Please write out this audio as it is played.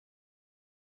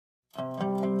Outside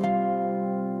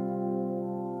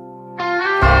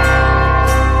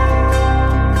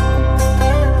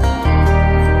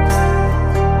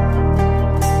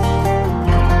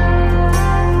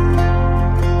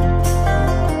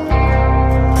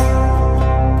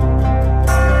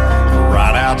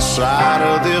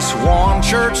of this one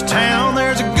church town,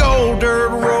 there's a gold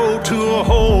dirt road to a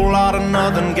whole lot of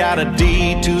nothing. Got a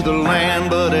deed to the land,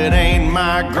 but it ain't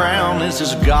my ground. This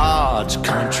is God's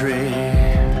country.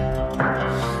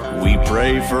 We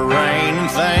pray for rain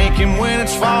and thank Him when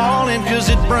it's falling, 'cause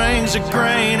it brings a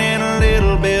grain and a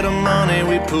little bit of money.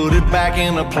 We put it back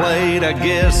in a plate, I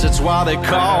guess that's why they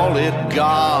call it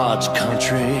God's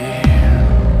country.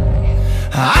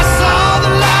 I saw the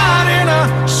light in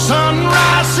a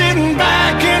sunrise, sitting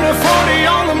back in a 40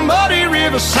 on the muddy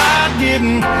riverside,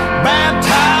 getting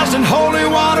baptized in holy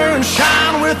water and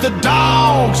shine with the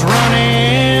dogs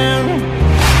running.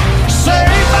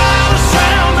 Saved by the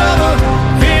sound of a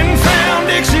pin-found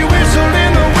Dixie whistle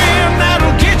in the wind,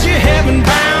 that'll get you heaven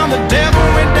bound. The devil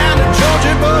went down to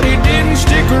Georgia, but he didn't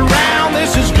stick around.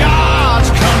 This is God's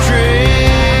country.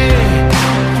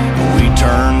 We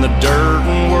turn the dirt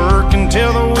and work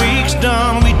until the week's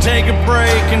done. We take a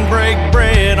break and break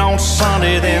bread on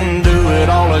Sunday, then do it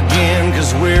all again,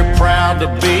 'cause we're proud to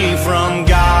be from